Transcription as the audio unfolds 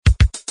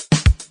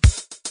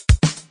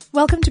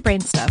Welcome to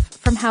Brain Stuff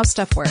from How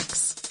Stuff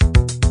Works.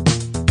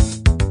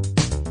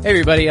 Hey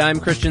everybody,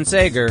 I'm Christian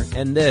Sager,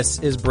 and this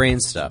is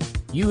Brain Stuff.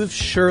 You have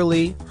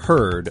surely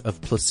heard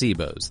of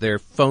placebos. They're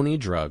phony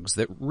drugs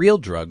that real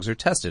drugs are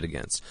tested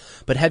against.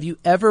 But have you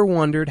ever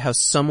wondered how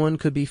someone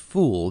could be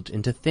fooled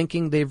into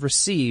thinking they've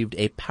received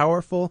a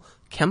powerful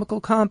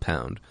chemical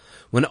compound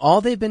when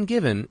all they've been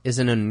given is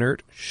an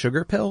inert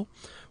sugar pill?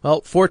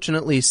 Well,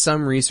 fortunately,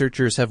 some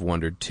researchers have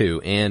wondered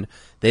too, and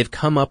they've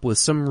come up with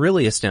some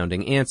really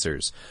astounding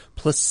answers.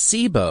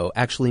 Placebo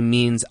actually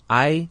means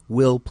I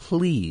will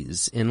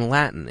please in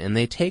Latin, and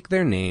they take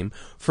their name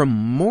from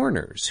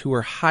mourners who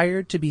were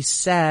hired to be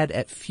sad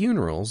at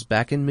funerals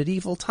back in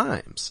medieval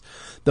times.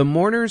 The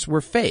mourners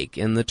were fake,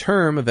 and the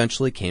term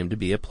eventually came to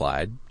be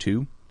applied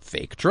to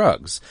fake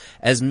drugs.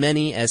 As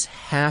many as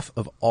half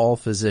of all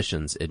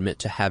physicians admit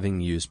to having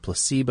used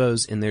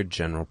placebos in their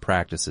general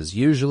practices,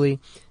 usually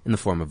in the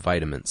form of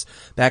vitamins.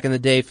 Back in the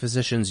day,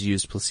 physicians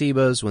used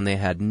placebos when they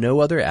had no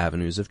other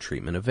avenues of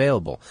treatment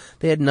available.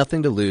 They had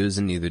nothing to lose,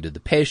 and neither did the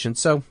patient,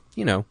 so,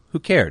 who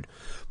cared?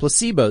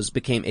 Placebos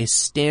became a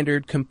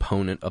standard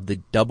component of the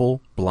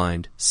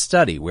double-blind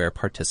study, where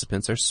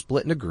participants are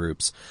split into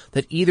groups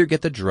that either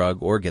get the drug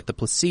or get the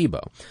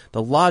placebo.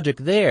 The logic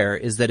there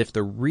is that if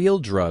the real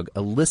drug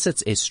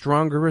elicits a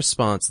stronger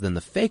response than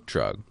the fake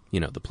drug,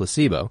 the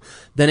placebo,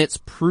 then it's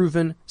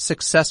proven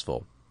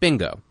successful.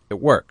 Bingo. It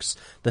works.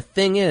 The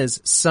thing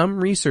is, some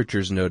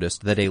researchers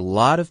noticed that a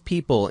lot of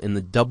people in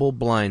the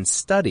double-blind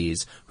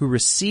studies who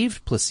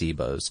received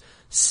placebos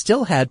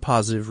still had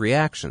positive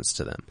reactions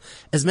to them.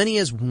 As many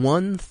as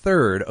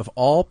 1/3 of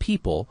all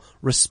people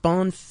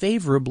respond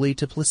favorably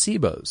to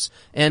placebos.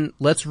 And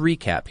let's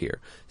recap here.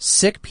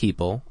 Sick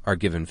people are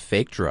given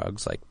fake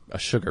drugs, like a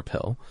sugar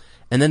pill,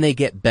 and then they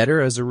get better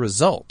as a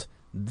result.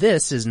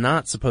 This is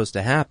not supposed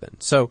to happen.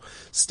 So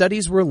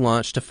studies were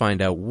launched to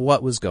find out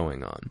what was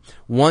going on.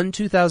 One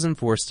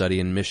 2004 study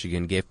in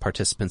Michigan gave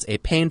participants a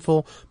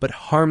painful but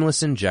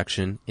harmless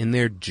injection in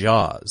their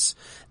jaws.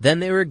 Then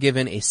they were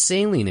given a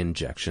saline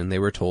injection they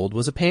were told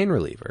was a pain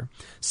reliever.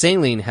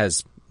 Saline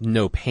has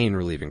no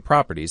pain-relieving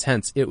properties,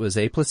 hence it was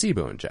a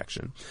placebo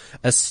injection.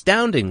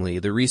 Astoundingly,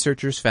 the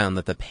researchers found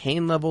that the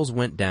pain levels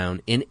went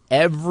down in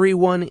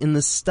everyone in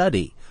the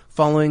study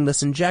following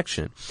this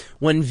injection.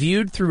 When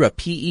viewed through a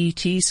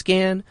PET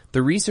scan,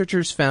 the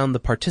researchers found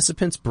the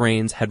participants'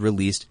 brains had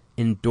released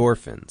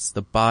endorphins,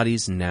 the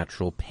body's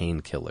natural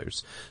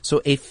painkillers.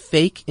 So a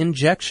fake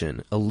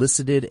injection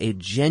elicited a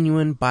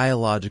genuine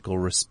biological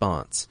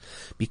response.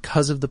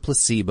 Because of the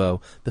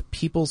placebo, the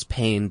people's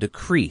pain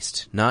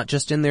decreased, not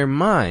just in their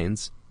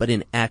minds, but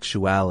in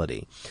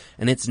actuality.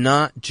 And it's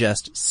not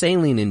just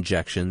saline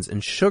injections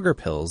and sugar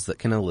pills that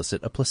can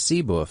elicit a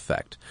placebo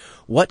effect.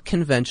 What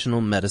conventional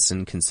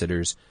medicine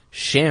considers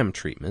sham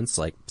treatments,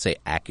 like, say,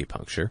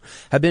 acupuncture,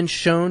 have been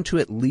shown to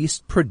at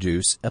least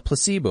produce a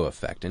placebo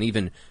effect. And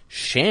even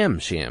sham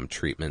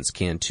treatments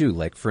can too,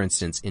 like, for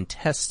instance, in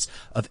tests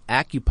of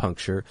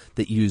acupuncture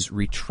that use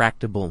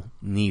retractable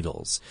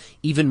needles.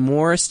 Even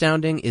more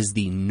astounding is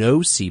the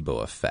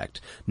nocebo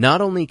effect.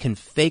 Not only can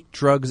fake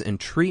drugs and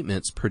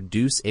treatments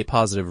produce a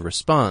positive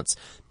response,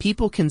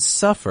 people can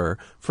suffer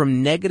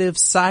from negative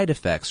side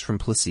effects from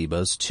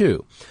placebos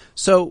too.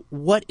 So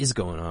what is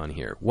going on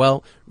here?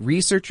 Well,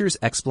 researchers'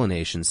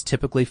 explanations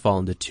typically fall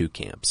into two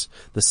camps.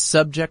 The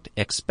subject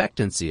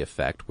expectancy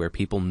effect, where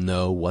people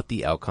know what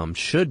the outcome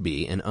should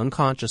be and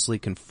unconsciously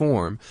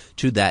conform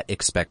to that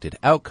expected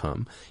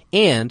outcome,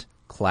 and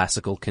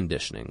classical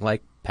conditioning,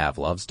 like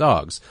Pavlov's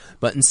dogs.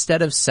 But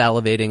instead of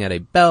salivating at a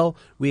bell,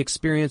 we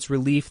experience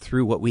relief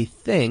through what we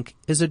think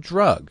is a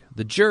drug.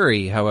 The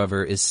jury,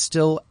 however, is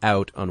still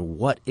out on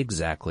what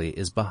exactly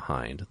is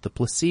behind the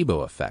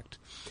placebo effect.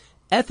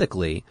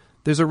 Ethically,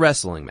 there's a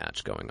wrestling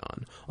match going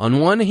on. On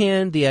one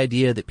hand, the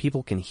idea that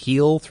people can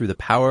heal through the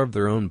power of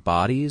their own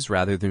bodies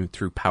rather than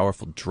through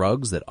powerful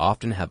drugs that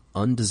often have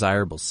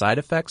undesirable side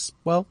effects,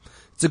 well,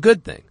 it's a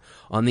good thing.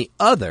 On the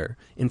other,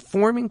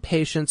 informing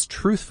patients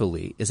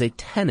truthfully is a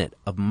tenet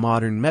of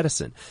modern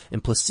medicine,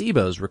 and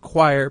placebos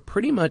require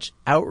pretty much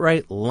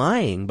outright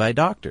lying by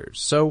doctors.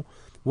 So,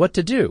 what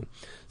to do?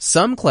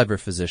 Some clever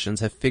physicians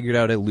have figured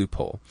out a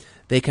loophole.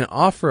 They can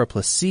offer a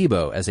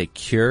placebo as a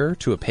cure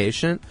to a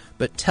patient,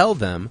 but tell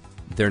them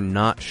they're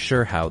not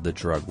sure how the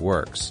drug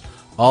works.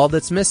 All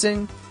that's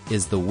missing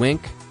is the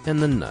wink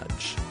and the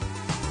nudge.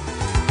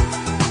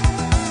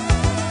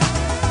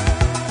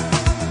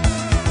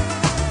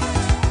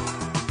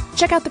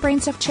 Check out the Brain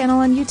Stuff channel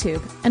on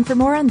YouTube. And for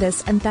more on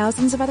this and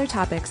thousands of other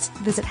topics,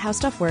 visit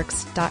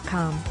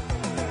howstuffworks.com.